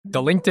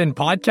The LinkedIn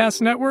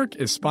Podcast Network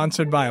is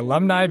sponsored by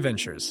Alumni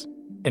Ventures.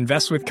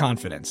 Invest with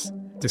confidence.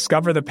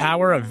 Discover the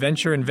power of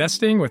venture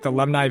investing with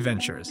Alumni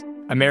Ventures,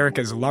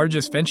 America's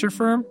largest venture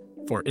firm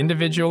for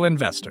individual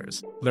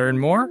investors. Learn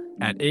more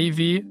at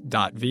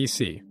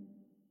av.vc.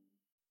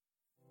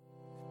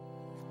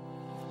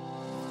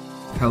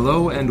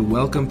 Hello and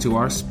welcome to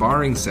our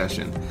sparring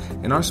session.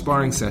 In our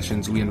sparring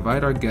sessions, we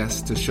invite our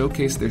guests to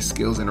showcase their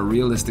skills in a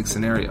realistic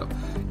scenario.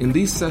 In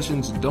these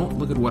sessions, don't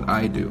look at what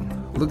I do.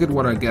 Look at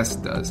what our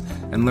guest does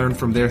and learn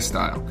from their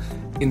style.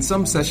 In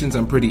some sessions,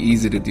 I'm pretty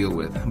easy to deal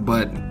with,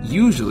 but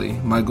usually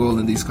my goal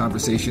in these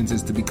conversations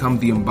is to become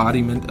the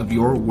embodiment of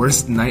your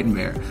worst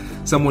nightmare.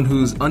 Someone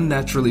who's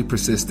unnaturally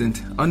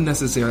persistent,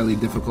 unnecessarily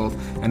difficult,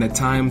 and at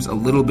times a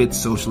little bit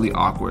socially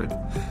awkward.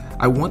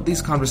 I want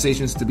these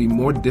conversations to be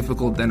more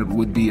difficult than it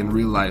would be in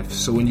real life,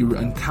 so when you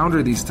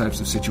encounter these types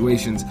of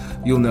situations,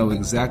 you'll know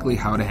exactly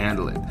how to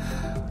handle it.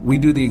 We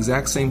do the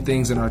exact same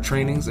things in our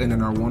trainings and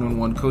in our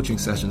one-on-one coaching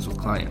sessions with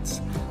clients.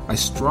 I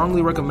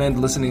strongly recommend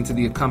listening to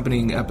the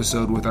accompanying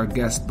episode with our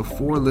guest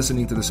before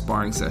listening to the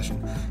sparring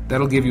session.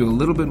 That'll give you a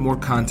little bit more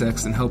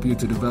context and help you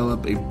to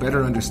develop a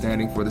better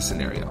understanding for the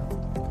scenario.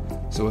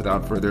 So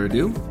without further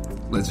ado,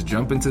 let's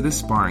jump into this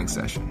sparring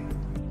session.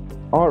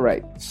 All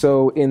right.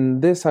 So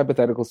in this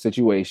hypothetical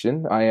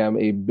situation, I am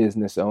a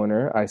business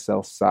owner. I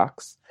sell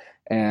socks.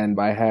 And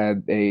I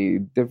had a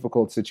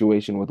difficult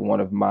situation with one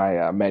of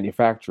my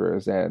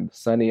manufacturers. And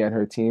Sunny and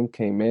her team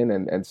came in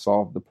and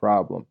solved the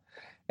problem.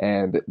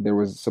 And there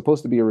was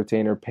supposed to be a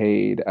retainer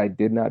paid. I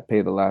did not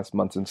pay the last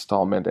month's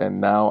installment. And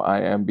now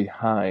I am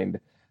behind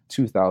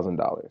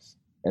 $2,000.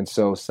 And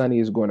so Sunny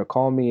is going to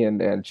call me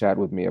and chat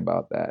with me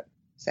about that.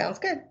 Sounds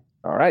good.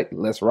 All right.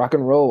 Let's rock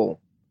and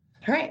roll.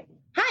 All right.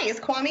 Hi, is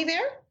Kwame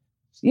there?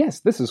 Yes,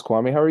 this is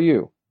Kwame. How are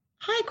you?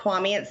 Hi,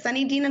 Kwame. It's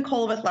Sunny D.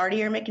 Nicole with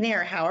Lardier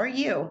McNair. How are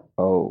you?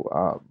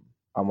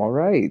 I'm all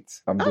right.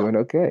 I'm doing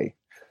okay.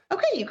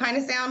 Okay, you kind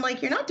of sound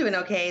like you're not doing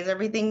okay. Has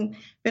everything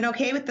been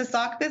okay with the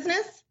sock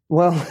business?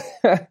 Well,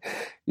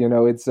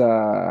 it's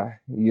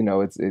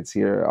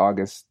here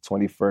August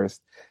 21st.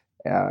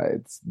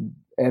 It's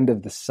end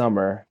of the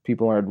summer.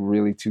 People aren't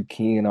really too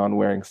keen on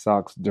wearing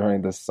socks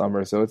during the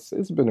summer, so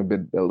it's been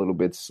a little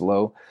bit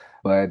slow,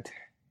 but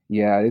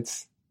yeah,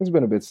 it's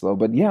been a bit slow,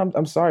 but yeah,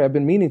 I'm sorry. I've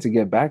been meaning to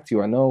get back to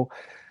you. I know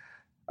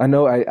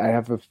I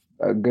have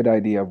a good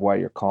idea of why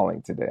you're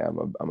calling today.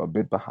 I'm a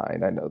bit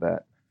behind. I know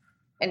that.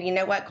 And you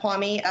know what,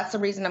 Kwame? That's the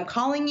reason I'm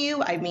calling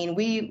you. I mean,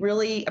 we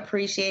really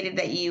appreciated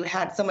that you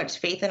had so much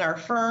faith in our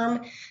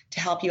firm to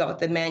help you out with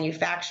the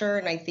manufacturer.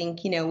 And I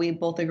think, we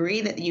both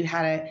agree that you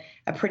had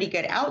a pretty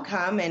good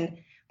outcome. And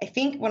I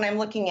think when I'm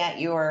looking at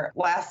your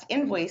last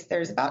invoice,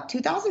 there's about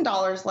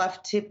 $2,000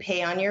 left to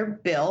pay on your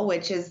bill,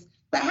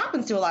 that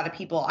happens to a lot of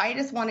people. I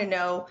just want to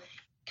know,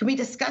 can we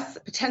discuss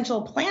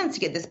potential plans to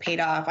get this paid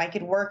off? I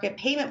could work a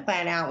payment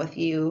plan out with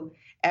you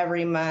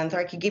every month, or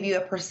I could give you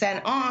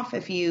 1% off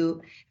if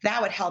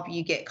that would help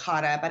you get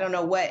caught up. I don't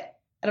know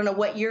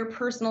what your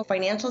personal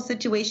financial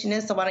situation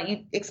is. So why don't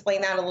you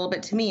explain that a little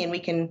bit to me and we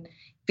can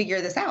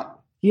figure this out.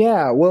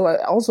 Yeah. Well,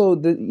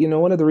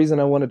 one of the reasons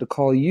I wanted to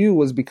call you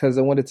was because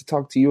I wanted to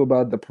talk to you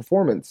about the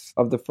performance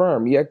of the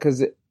firm. Yeah.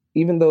 Because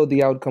even though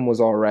the outcome was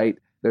all right,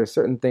 there are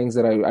certain things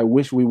that I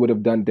wish we would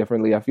have done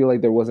differently. I feel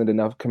like there wasn't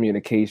enough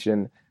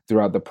communication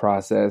throughout the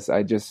process.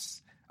 I'm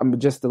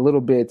just a little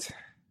bit,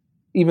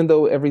 even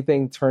though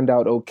everything turned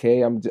out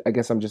okay, I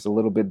guess I'm just a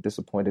little bit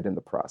disappointed in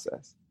the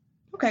process.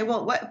 Okay,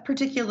 well, what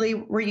particularly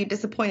were you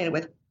disappointed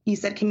with? You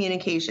said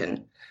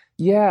communication.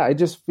 Yeah, I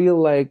just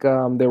feel like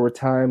there were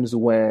times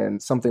when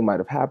something might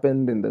have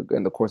happened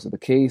in the course of the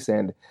case,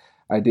 and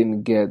I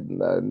didn't get.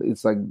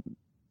 It's like,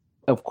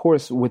 of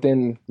course,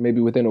 within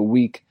a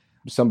week,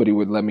 somebody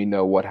would let me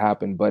know what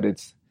happened. But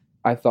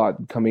I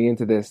thought coming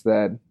into this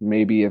that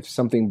maybe if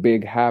something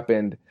big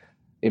happened,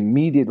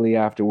 immediately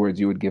afterwards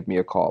you would give me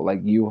a call.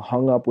 Like you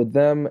hung up with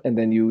them and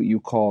then you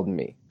called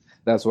me.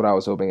 That's what I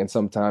was hoping. And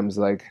sometimes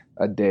like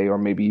a day or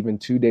maybe even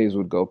 2 days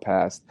would go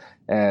past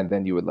and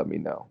then you would let me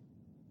know.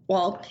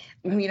 Well,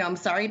 I'm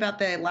sorry about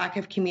the lack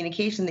of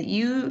communication that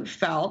you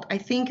felt. I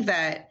think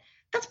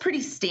that's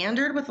pretty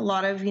standard with a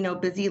lot of,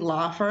 busy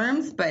law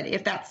firms. But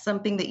if that's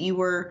something that you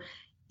were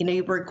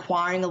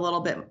requiring a little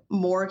bit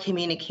more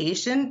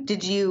communication.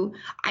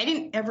 I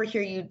didn't ever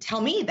hear you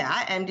tell me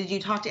that. And did you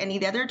talk to any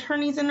of the other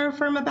attorneys in our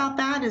firm about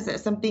that? Is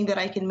it something that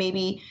I can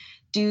maybe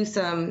do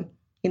some,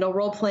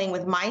 role playing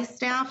with my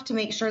staff to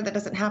make sure that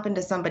doesn't happen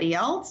to somebody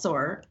else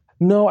or?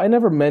 No, I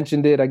never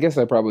mentioned it. I guess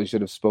I probably should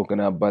have spoken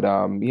up, but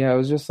it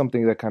was just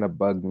something that kind of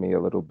bugged me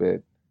a little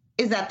bit.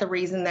 Is that the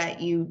reason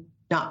that you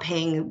not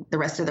paying the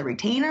rest of the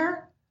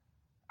retainer?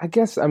 I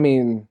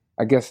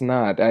guess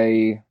not.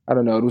 I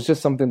don't know. It was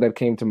just something that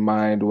came to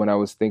mind when I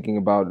was thinking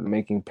about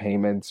making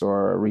payments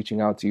or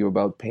reaching out to you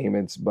about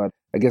payments. But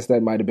I guess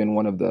that might have been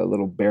one of the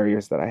little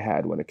barriers that I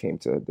had when it came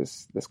to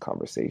this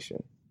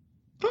conversation.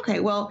 Okay.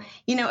 Well,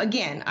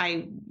 again,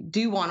 I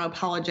do want to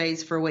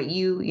apologize for what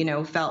you,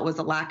 felt was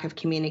a lack of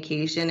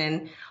communication.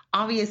 And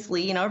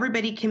obviously,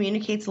 everybody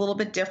communicates a little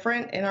bit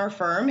different in our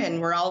firm,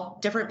 and we're all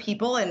different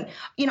people, and,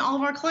 all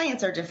of our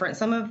clients are different.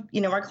 Some of,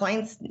 our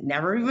clients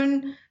never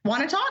even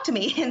want to talk to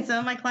me, and some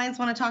of my clients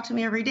want to talk to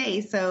me every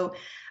day. So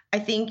I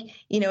think,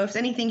 if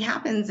anything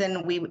happens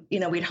and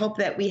we'd hope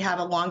that we have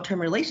a long-term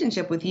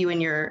relationship with you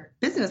and your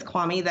business,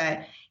 Kwame,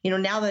 that,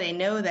 now that I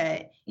know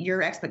that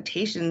your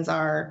expectations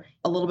are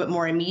a little bit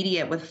more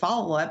immediate with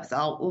follow-ups,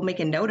 we'll make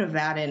a note of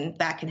that, and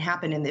that can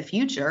happen in the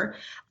future.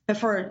 But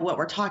for what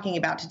we're talking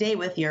about today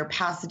with your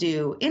past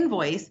due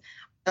invoice,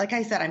 like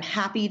I said, I'm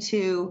happy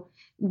to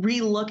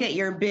relook at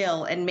your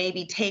bill and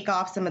maybe take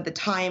off some of the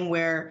time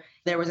where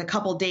there was a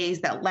couple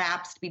days that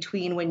lapsed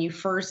between when you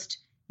first,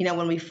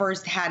 when we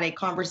first had a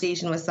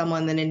conversation with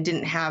someone, then it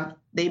didn't have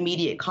the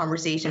immediate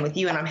conversation with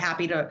you. And I'm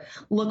happy to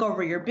look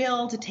over your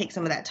bill to take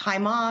some of that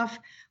time off.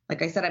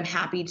 Like I said, I'm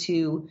happy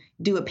to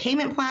do a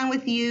payment plan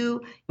with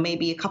you,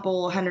 maybe a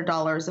couple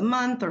 $100 a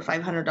month or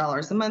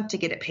 $500 a month to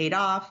get it paid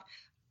off.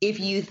 If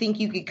you think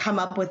you could come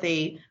up with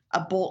a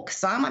bulk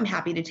sum, I'm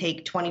happy to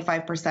take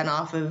 25%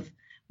 off of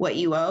what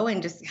you owe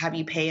and just have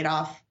you pay it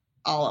off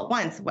all at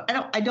once.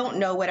 I don't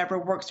know, whatever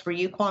works for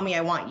you, Kwame.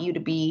 I want you to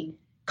be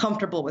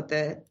comfortable with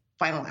the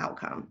final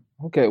outcome.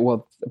 Okay.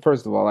 Well,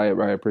 first of all, I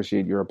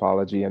appreciate your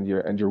apology and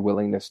your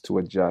willingness to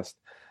adjust.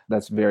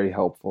 That's very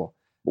helpful.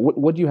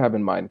 What do you have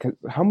in mind?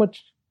 How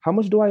much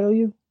do I owe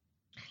you?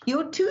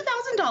 You owe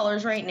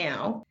 $2,000 right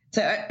now.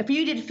 So if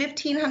you did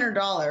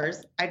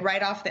 $1,500, I'd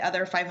write off the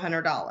other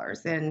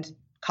 $500 and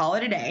call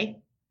it a day.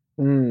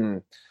 Okay.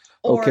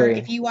 Or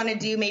if you want to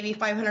do maybe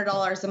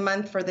 $500 a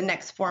month for the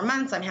next 4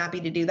 months, I'm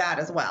happy to do that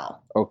as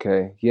well.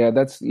 Okay. Yeah,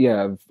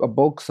 a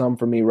bulk sum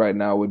for me right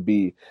now would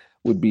be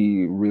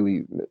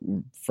really,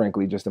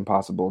 frankly, just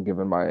impossible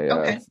given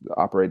my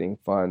operating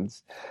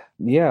funds.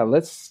 Yeah,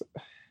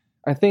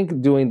 I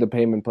think doing the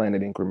payment plan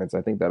in increments,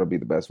 I think that'll be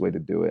the best way to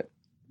do it.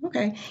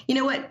 Okay. You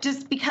know what?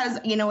 Just because,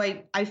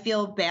 I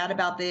feel bad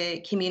about the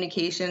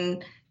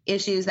communication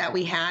issues that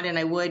we had, and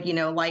I would,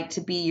 like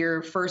to be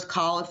your first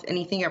call if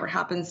anything ever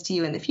happens to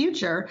you in the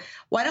future.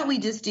 Why don't we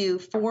just do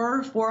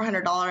four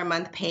 $400 a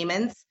month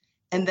payments,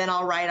 and then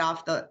I'll write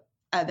off the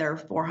other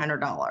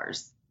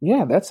 $400.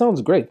 Yeah, that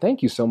sounds great.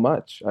 Thank you so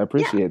much. I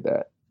appreciate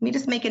that. Let me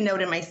just make a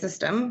note in my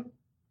system.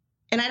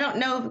 And I don't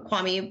know,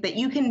 Kwame, but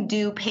you can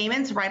do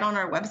payments right on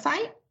our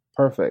website.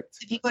 Perfect.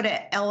 If you go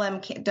to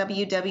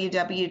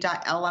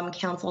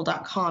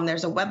www.lmcouncil.com,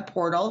 there's a web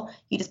portal.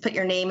 You just put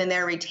your name in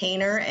there,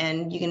 retainer,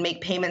 and you can make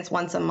payments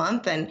once a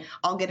month. And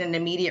I'll get an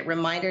immediate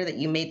reminder that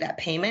you made that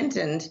payment,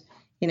 and,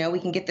 we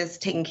can get this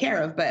taken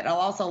care of. But I'll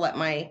also let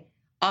my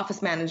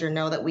office manager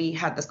know that we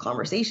had this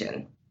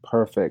conversation.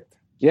 Perfect.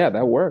 Yeah,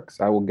 that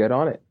works. I will get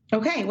on it.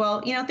 Okay.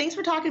 Well, thanks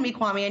for talking to me,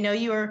 Kwame. I know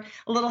you were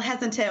a little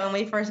hesitant when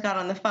we first got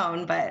on the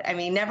phone, but I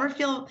mean, never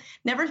feel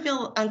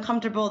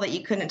uncomfortable that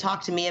you couldn't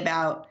talk to me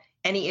about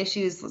any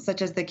issues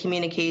such as the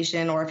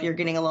communication, or if you're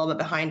getting a little bit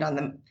behind on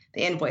the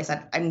invoice.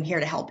 I'm here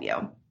to help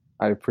you.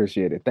 I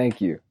appreciate it. Thank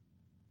you.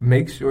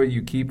 Make sure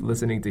you keep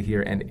listening to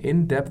hear an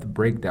in-depth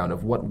breakdown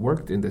of what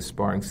worked in this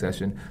sparring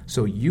session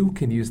so you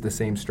can use the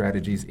same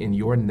strategies in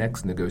your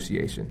next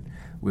negotiation.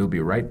 We'll be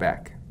right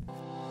back.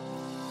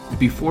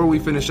 Before we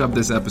finish up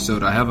this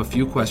episode, I have a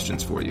few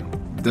questions for you.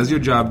 Does your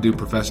job do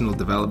professional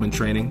development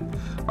training?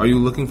 Are you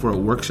looking for a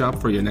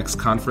workshop for your next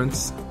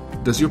conference?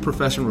 Does your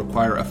profession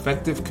require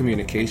effective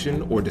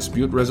communication or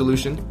dispute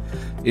resolution?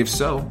 If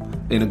so,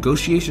 a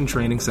negotiation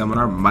training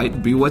seminar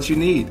might be what you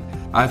need.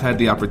 I've had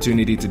the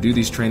opportunity to do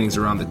these trainings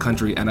around the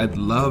country, and I'd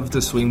love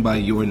to swing by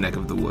your neck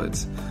of the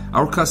woods.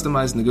 Our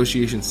customized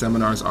negotiation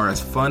seminars are as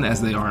fun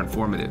as they are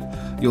informative.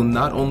 You'll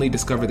not only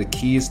discover the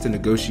keys to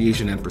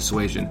negotiation and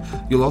persuasion,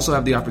 you'll also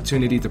have the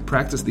opportunity to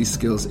practice these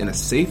skills in a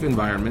safe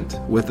environment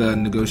with a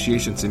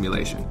negotiation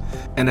simulation.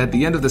 And at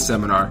the end of the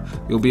seminar,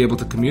 you'll be able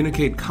to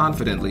communicate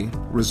confidently,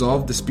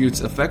 resolve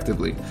disputes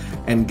effectively,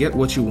 and get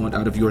what you want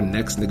out of your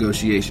next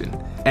negotiation.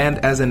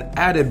 And as an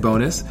added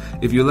bonus,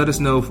 if you let us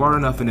know far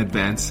enough in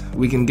advance,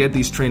 we can get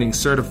these trainings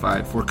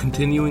certified for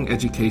continuing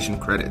education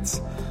credits.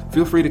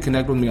 Feel free to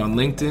connect with me on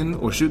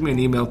LinkedIn or shoot me an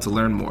email to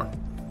learn more.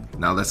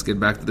 Now let's get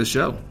back to the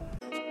show.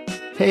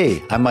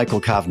 Hey, I'm Michael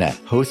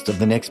Kovnat, host of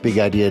The Next Big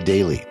Idea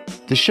Daily.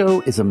 The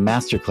show is a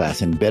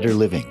masterclass in better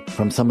living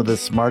from some of the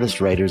smartest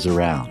writers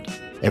around.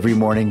 Every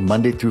morning,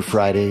 Monday through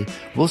Friday,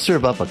 we'll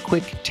serve up a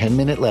quick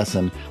 10-minute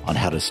lesson on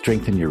how to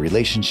strengthen your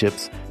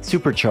relationships,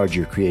 supercharge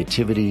your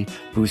creativity,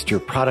 boost your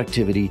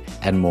productivity,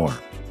 and more.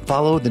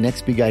 Follow The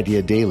Next Big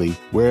Idea Daily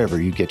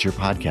wherever you get your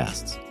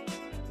podcasts.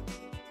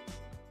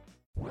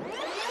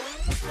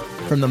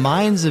 From the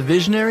minds of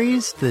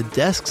visionaries to the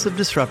desks of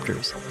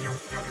disruptors,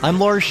 I'm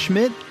Lars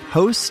Schmidt,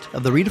 host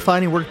of the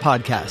Redefining Work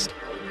podcast.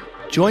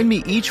 Join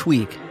me each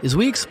week as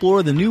we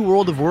explore the new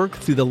world of work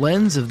through the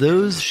lens of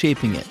those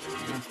shaping it.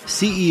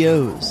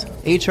 CEOs,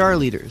 HR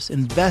leaders,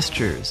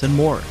 investors, and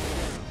more.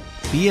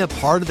 Be a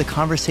part of the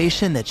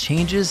conversation that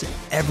changes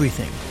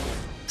everything.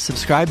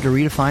 Subscribe to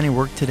Redefining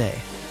Work today.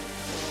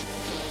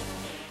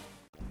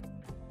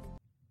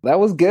 That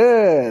was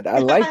good. I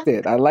liked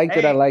it. I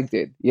liked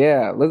it.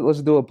 Yeah,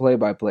 let's do a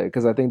play-by-play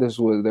because I think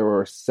there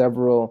were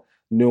several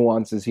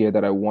nuances here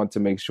that I want to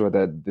make sure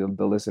that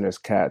the listeners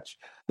catch.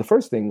 The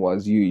first thing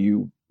was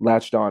you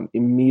latched on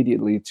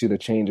immediately to the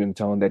change in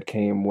tone that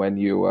came when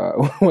you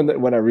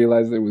when I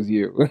realized it was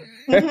you.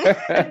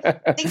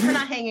 Thanks for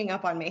not hanging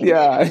up on me.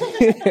 Yeah.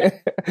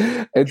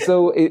 And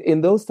so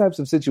in those types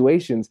of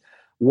situations,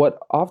 what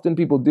often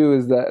people do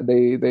is that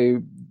they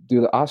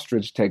do the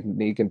ostrich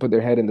technique and put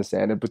their head in the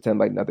sand and pretend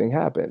like nothing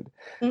happened.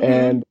 Mm-hmm.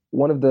 And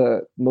one of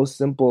the most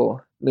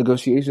simple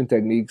negotiation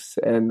techniques,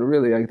 and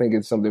really I think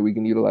it's something we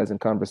can utilize in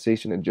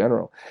conversation in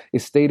general,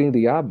 is stating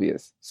the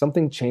obvious.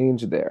 Something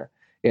changed there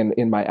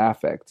in my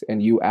affect,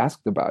 and you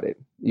asked about it.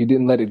 You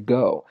didn't let it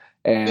go.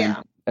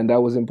 And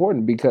that was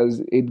important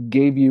because it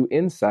gave you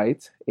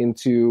insight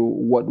into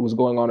what was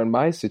going on in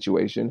my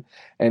situation,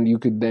 and you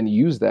could then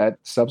use that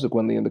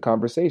subsequently in the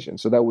conversation.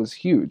 So that was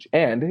huge.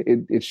 And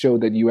it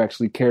showed that you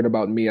actually cared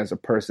about me as a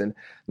person,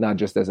 not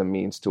just as a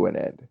means to an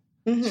end.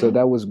 Mm-hmm. So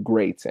that was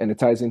great. And it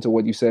ties into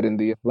what you said in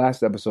the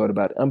last episode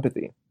about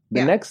empathy.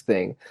 The next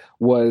thing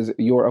was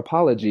your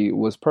apology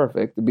was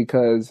perfect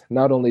because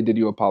not only did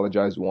you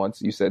apologize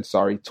once, you said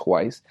sorry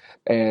twice.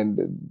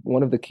 And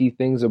one of the key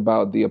things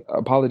about the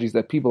apologies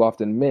that people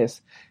often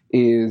miss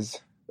is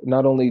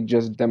not only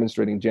just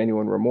demonstrating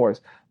genuine remorse,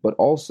 but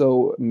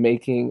also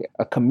making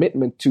a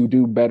commitment to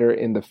do better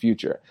in the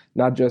future,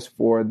 not just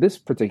for this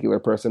particular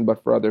person,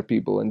 but for other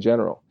people in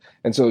general.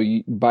 And so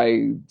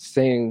by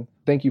saying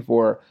thank you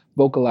for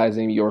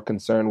vocalizing your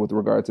concern with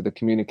regard to the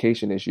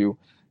communication issue,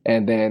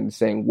 and then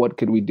saying, what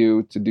could we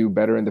do to do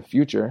better in the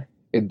future?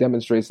 It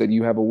demonstrates that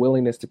you have a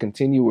willingness to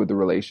continue with the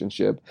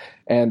relationship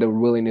and a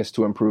willingness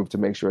to improve to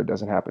make sure it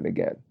doesn't happen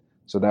again.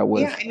 So that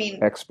was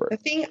expert. The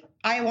thing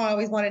I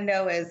always want to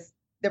know is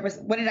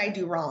what did I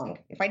do wrong?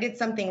 If I did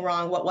something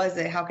wrong, what was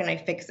it? How can I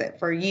fix it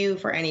for you,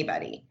 for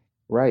anybody?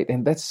 Right.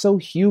 And that's so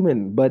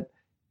human. But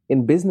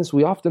in business,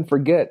 we often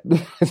forget.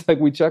 It's like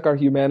we check our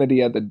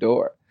humanity at the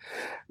door.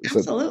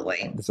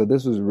 Absolutely. So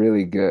this was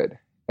really good.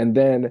 And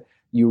then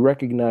you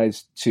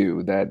recognized,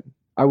 too, that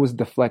I was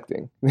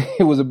deflecting.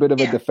 It was a bit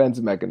of a defense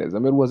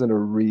mechanism. It wasn't a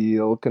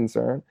real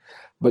concern,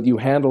 but you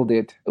handled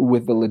it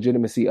with the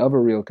legitimacy of a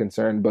real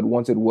concern. But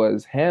once it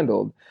was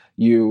handled,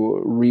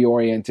 you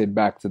reoriented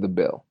back to the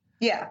bill.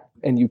 Yeah.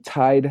 And you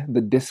tied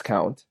the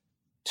discount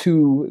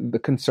to the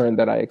concern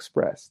that I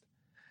expressed.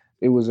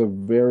 It was a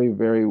very,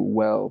 very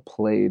well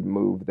played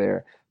move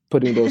there,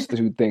 putting those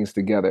two things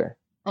together.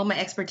 All my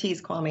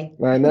expertise,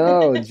 Kwame. I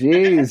know,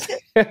 geez.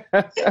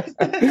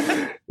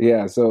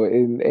 Yeah, so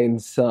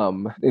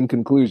in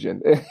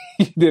conclusion,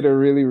 you did a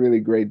really, really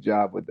great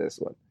job with this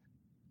one.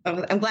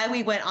 I'm glad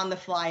we went on the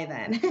fly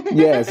then.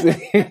 Yes,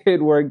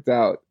 it worked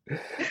out.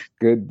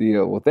 Good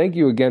deal. Well, thank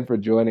you again for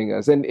joining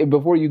us. And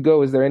before you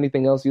go, is there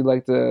anything else you'd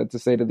like to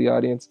say to the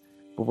audience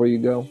before you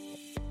go?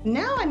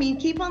 No,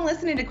 keep on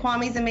listening to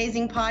Kwame's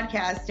amazing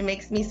podcast. It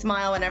makes me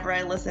smile whenever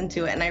I listen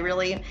to it. And I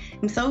really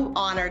am so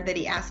honored that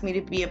he asked me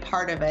to be a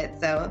part of it.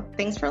 So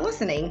thanks for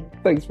listening.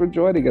 Thanks for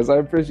joining us. I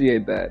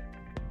appreciate that.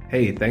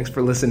 Hey, thanks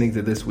for listening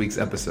to this week's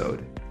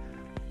episode.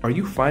 Are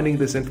you finding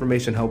this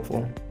information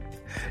helpful?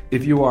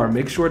 If you are,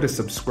 make sure to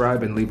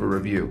subscribe and leave a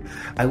review.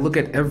 I look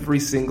at every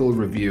single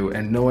review,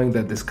 and knowing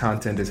that this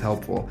content is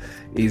helpful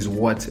is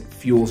what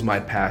fuels my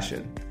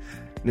passion.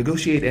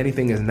 Negotiate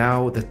Anything is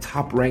now the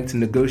top-ranked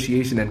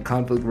negotiation and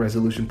conflict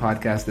resolution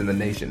podcast in the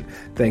nation,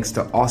 thanks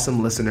to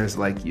awesome listeners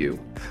like you.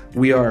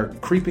 We are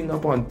creeping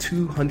up on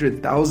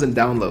 200,000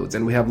 downloads,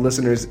 and we have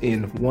listeners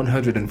in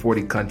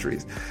 140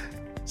 countries.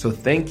 So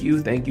thank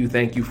you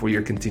for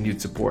your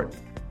continued support.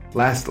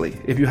 Lastly,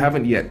 if you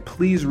haven't yet,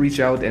 please reach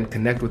out and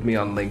connect with me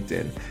on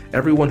LinkedIn.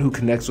 Everyone who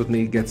connects with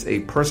me gets a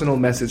personal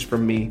message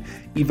from me.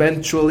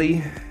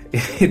 Eventually,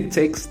 it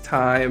takes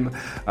time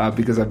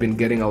because I've been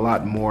getting a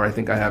lot more. I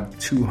think I have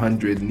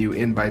 200 new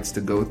invites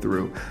to go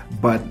through,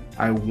 but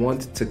I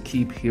want to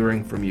keep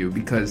hearing from you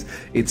because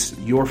it's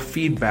your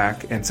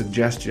feedback and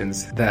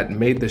suggestions that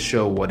made the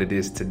show what it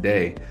is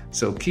today.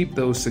 So keep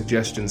those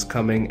suggestions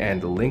coming,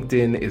 and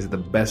LinkedIn is the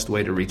best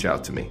way to reach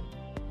out to me.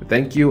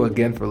 Thank you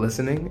again for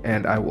listening,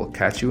 and I will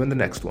catch you in the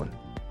next one.